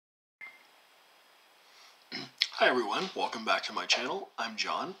Hi everyone, welcome back to my channel. I'm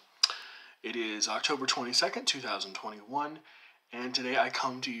John. It is October 22nd, 2021, and today I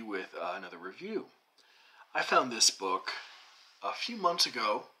come to you with another review. I found this book a few months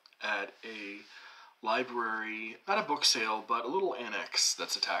ago at a library, not a book sale, but a little annex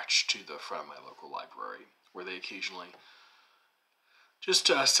that's attached to the front of my local library, where they occasionally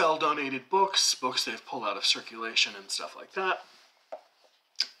just sell donated books they've pulled out of circulation and stuff like that.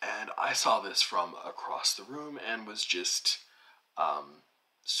 And I saw this from across the room and was just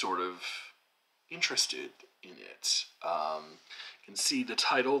sort of interested in it. You can see the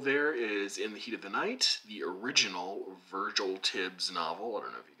title there is In the Heat of the Night, the original Virgil Tibbs novel. I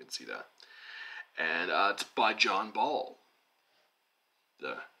don't know if you can see that. And it's by John Ball.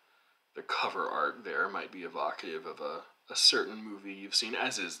 The cover art there might be evocative of a certain movie you've seen,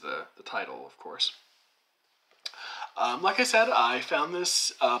 as is the title, of course. Like I said, I found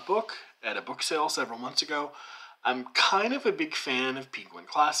this book at a book sale several months ago. I'm kind of a big fan of Penguin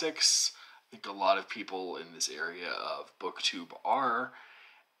Classics. I think a lot of people in this area of BookTube are.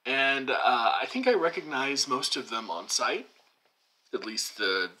 And I think I recognize most of them on sight, at least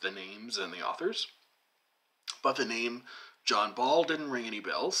the names and the authors. But the name John Ball didn't ring any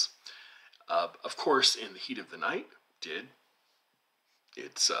bells. Of course, In the Heat of the Night did.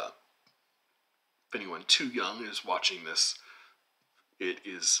 It's if anyone too young is watching this, it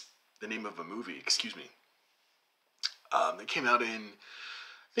is the name of a movie, excuse me. It came out in,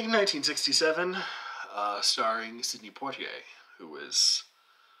 I think, 1967, starring Sidney Poitier, who was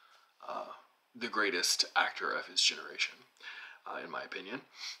the greatest actor of his generation, in my opinion.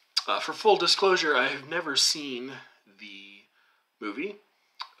 For full disclosure, I have never seen the movie.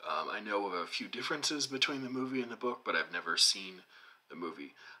 I know of a few differences between the movie and the book, but I've never seen the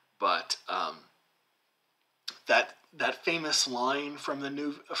movie. But that famous line from the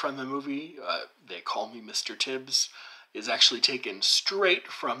movie, "They call me Mr. Tibbs," is actually taken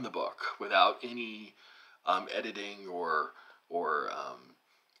straight from the book without any editing or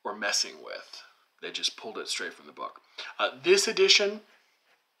messing with. They just pulled it straight from the book. This edition,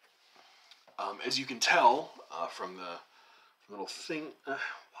 as you can tell from the little thing,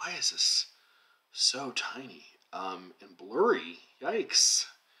 why is this so tiny and blurry? Yikes!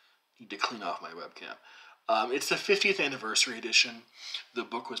 Need to clean off my webcam. It's the 50th anniversary edition. The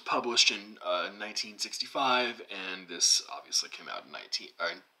book was published in 1965, and this obviously came out in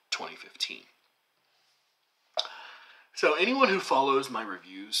 2015. So anyone who follows my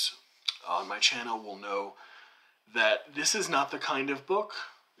reviews on my channel will know that this is not the kind of book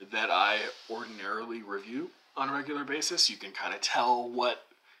that I ordinarily review on a regular basis. You can kind of tell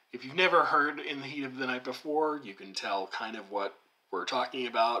if you've never heard In the Heat of the Night before, you can tell kind of what we're talking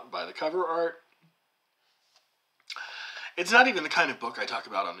about by the cover art. It's not even the kind of book I talk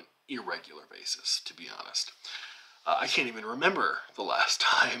about on an irregular basis, to be honest. I can't even remember the last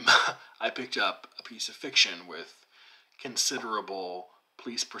time I picked up a piece of fiction with considerable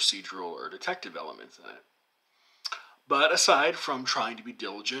police procedural or detective elements in it. But aside from trying to be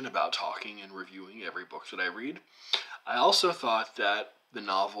diligent about talking and reviewing every book that I read, I also thought that the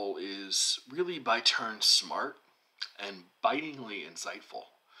novel is really by turns smart and bitingly insightful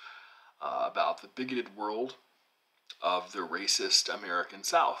about the bigoted world of the racist American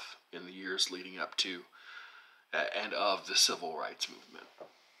South in the years leading up to and of the civil rights movement.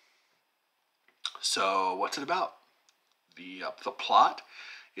 So what's it about? The plot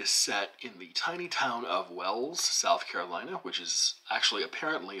is set in the tiny town of Wells, South Carolina, which is actually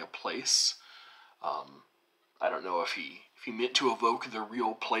apparently a place. I don't know if he meant to evoke the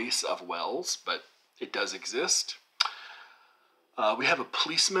real place of Wells, but it does exist. We have a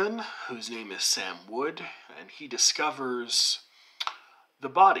policeman whose name is Sam Wood, and he discovers the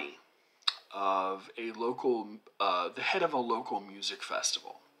body of the head of a local music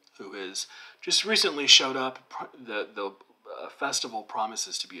festival, who has just recently showed up. The festival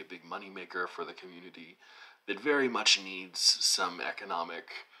promises to be a big moneymaker for the community that very much needs some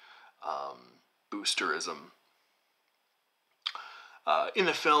economic boosterism. In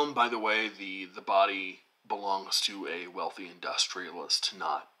the film, by the way, the body belongs to a wealthy industrialist,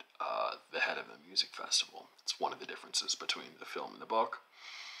 not the head of a music festival. It's one of the differences between the film and the book.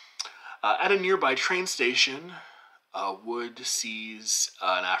 At a nearby train station, Wood sees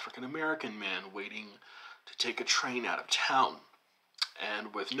an African-American man waiting to take a train out of town.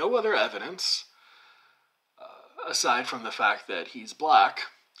 And with no other evidence, aside from the fact that he's black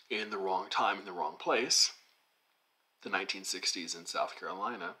in the wrong time in the wrong place, the 1960s in South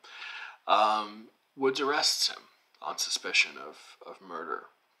Carolina, Woods arrests him on suspicion of murder.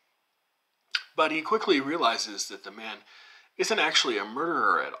 But he quickly realizes that the man isn't actually a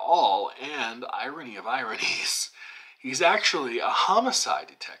murderer at all, and irony of ironies, he's actually a homicide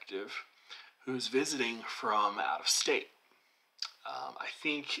detective who's visiting from out of state. I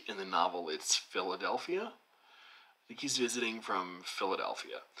think in the novel it's Philadelphia. I think he's visiting from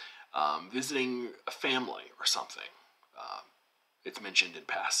Philadelphia, visiting a family or something. It's mentioned in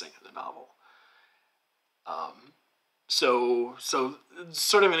passing in the novel. So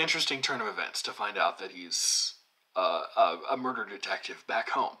sort of an interesting turn of events to find out that he's a murder detective back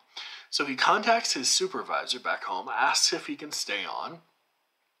home. So he contacts his supervisor back home, asks if he can stay on.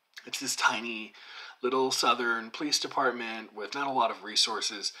 It's this tiny little southern police department with not a lot of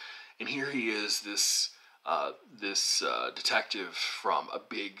resources, and here he is, this detective from a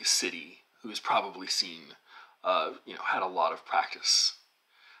big city who's probably seen, had a lot of practice.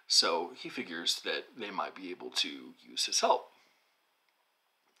 So he figures that they might be able to use his help.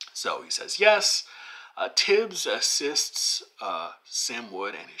 So he says yes. Tibbs assists Sam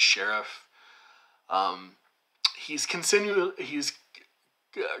Wood and his sheriff. He's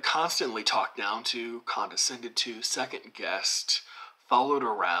constantly talked down to, condescended to, second-guessed, followed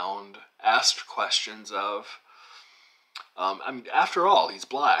around, asked questions of. After all, he's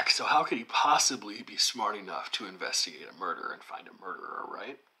black, so how could he possibly be smart enough to investigate a murder and find a murderer,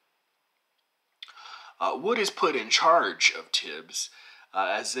 right? Wood is put in charge of Tibbs,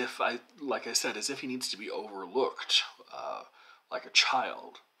 as if he needs to be overlooked, like a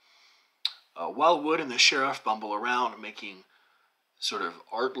child. While Wood and the sheriff bumble around, making sort of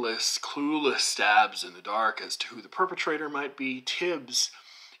artless, clueless stabs in the dark as to who the perpetrator might be, Tibbs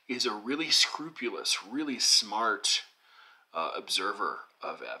is a really scrupulous, really smart observer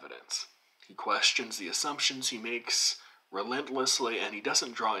of evidence. He questions the assumptions he makes relentlessly, and he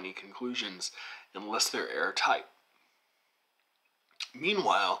doesn't draw any conclusions unless they're airtight.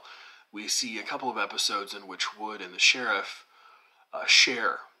 Meanwhile, we see a couple of episodes in which Wood and the sheriff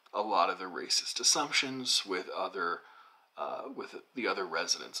share a lot of the racist assumptions with the other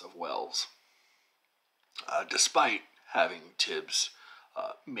residents of Wells, despite having Tibbs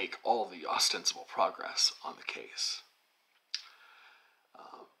make all the ostensible progress on the case.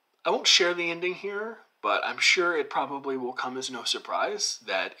 I won't share the ending here, but I'm sure it probably will come as no surprise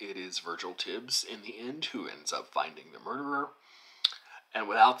that it is Virgil Tibbs in the end who ends up finding the murderer, and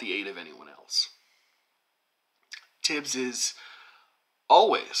without the aid of anyone else. Tibbs is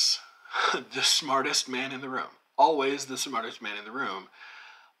always the smartest man in the room. Always the smartest man in the room.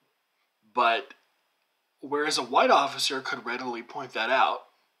 But whereas a white officer could readily point that out,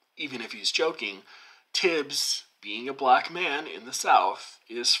 even if he's joking, Tibbs, being a black man in the South,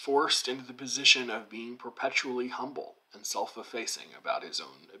 is forced into the position of being perpetually humble and self-effacing about his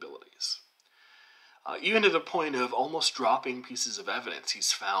own abilities. Even to the point of almost dropping pieces of evidence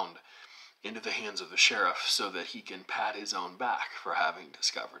he's found into the hands of the sheriff so that he can pat his own back for having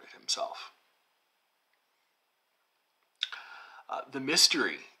discovered it himself. The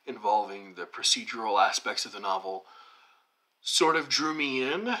mystery involving the procedural aspects of the novel sort of drew me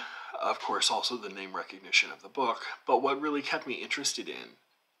in, of course also the name recognition of the book, but what really kept me interested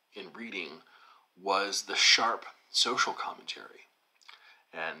in reading was the sharp social commentary,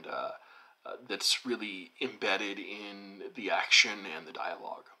 and that's really embedded in the action and the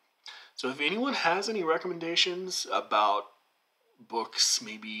dialogue. So if anyone has any recommendations about books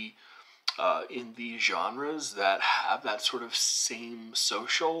maybe in these genres that have that sort of same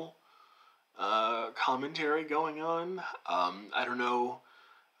social commentary going on, I don't know,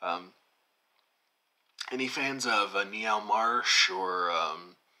 any fans of Neil Marsh or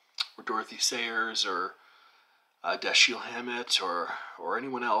Dorothy Sayers or Dashiell Hammett or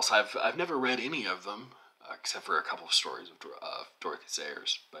anyone else. I've never read any of them except for a couple of stories of Dorothy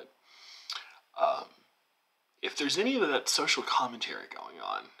Sayers. But if there's any of that social commentary going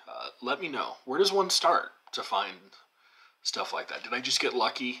on, let me know. Where does one start to find stuff like that? Did I just get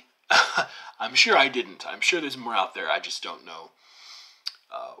lucky? I'm sure I didn't. I'm sure there's more out there. I just don't know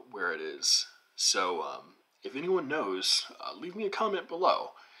where it is. So if anyone knows, leave me a comment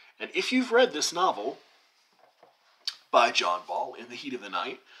below. And if you've read this novel by John Ball, In the Heat of the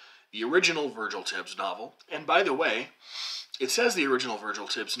Night, the original Virgil Tibbs novel, and by the way, it says the original Virgil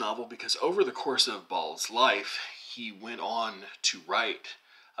Tibbs novel because over the course of Ball's life, he went on to write.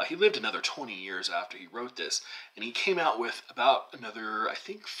 He lived another 20 years after he wrote this, and he came out with about another, I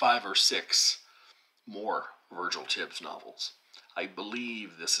think, 5 or 6 more Virgil Tibbs novels. I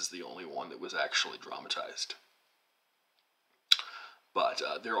believe this is the only one that was actually dramatized. But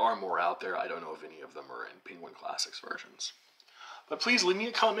there are more out there. I don't know if any of them are in Penguin Classics versions. But please leave me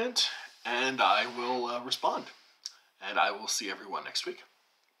a comment, and I will respond. And I will see everyone next week.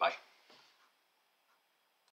 Bye.